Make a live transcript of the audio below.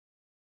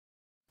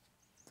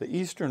The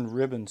eastern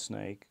ribbon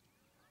snake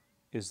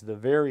is the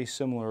very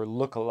similar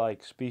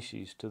look-alike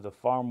species to the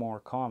far more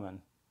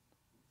common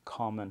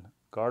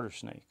garter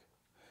snake.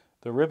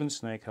 The ribbon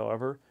snake,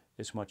 however,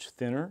 is much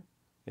thinner.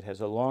 It has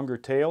a longer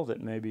tail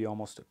that may be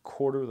almost a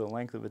quarter the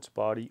length of its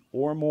body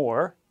or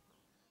more.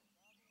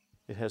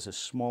 It has a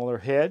smaller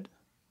head.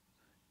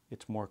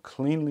 It's more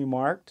cleanly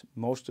marked.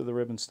 Most of the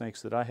ribbon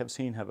snakes that I have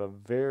seen have a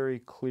very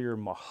clear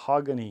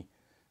mahogany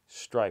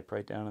stripe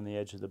right down on the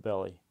edge of the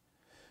belly.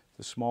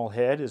 The small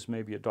head is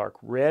maybe a dark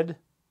red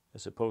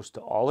as opposed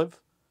to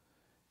olive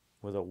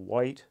with a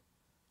white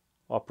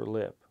upper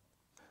lip.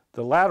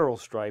 The lateral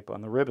stripe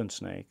on the ribbon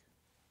snake,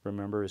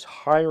 remember, is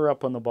higher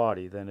up on the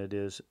body than it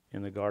is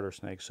in the garter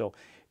snake. So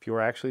if you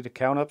were actually to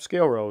count up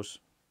scale rows,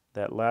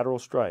 that lateral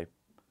stripe,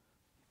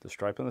 the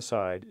stripe on the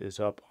side, is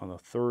up on the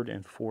third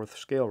and fourth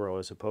scale row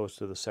as opposed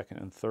to the second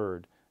and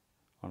third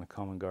on a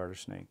common garter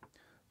snake.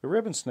 The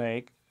ribbon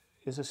snake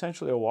is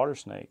essentially a water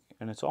snake,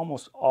 and it's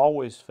almost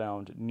always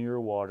found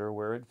near water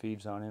where it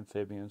feeds on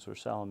amphibians or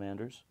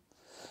salamanders.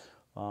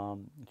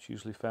 It's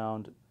usually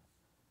found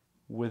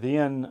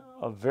within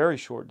a very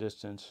short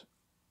distance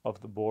of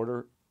the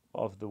border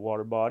of the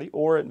water body,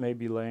 or it may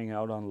be laying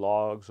out on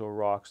logs or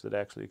rocks that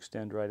actually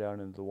extend right out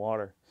into the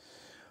water.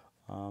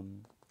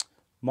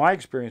 My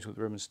experience with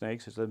ribbon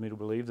snakes has led me to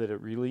believe that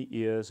it really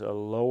is a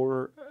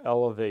lower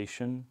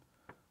elevation,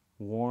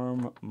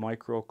 warm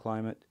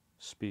microclimate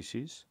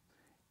species.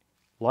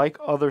 Like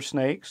other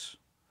snakes,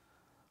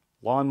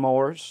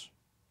 lawnmowers,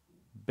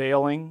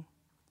 baling,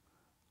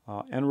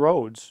 and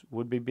roads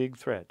would be big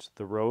threats.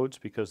 The roads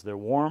because they're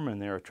warm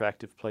and they're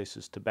attractive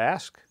places to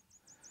bask,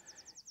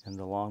 and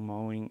the lawn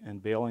mowing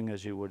and baling,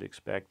 as you would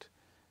expect,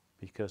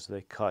 because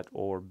they cut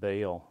or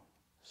bale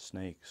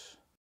snakes.